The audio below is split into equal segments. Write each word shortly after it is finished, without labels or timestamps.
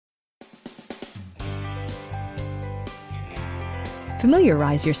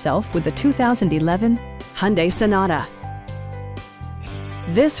Familiarize yourself with the 2011 Hyundai Sonata.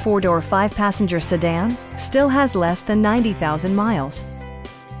 This four-door, five-passenger sedan still has less than 90,000 miles.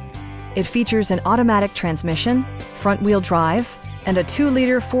 It features an automatic transmission, front-wheel drive, and a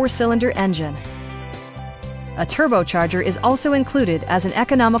 2-liter four-cylinder engine. A turbocharger is also included as an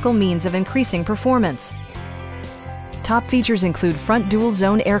economical means of increasing performance. Top features include front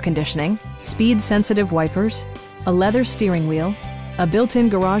dual-zone air conditioning, speed-sensitive wipers, a leather steering wheel, a built-in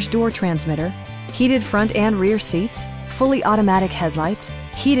garage door transmitter, heated front and rear seats, fully automatic headlights,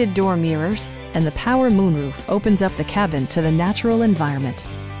 heated door mirrors, and the power moonroof opens up the cabin to the natural environment.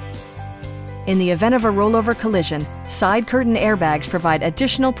 In the event of a rollover collision, side curtain airbags provide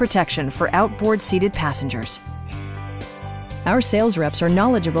additional protection for outboard seated passengers. Our sales reps are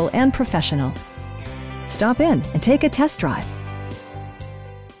knowledgeable and professional. Stop in and take a test drive.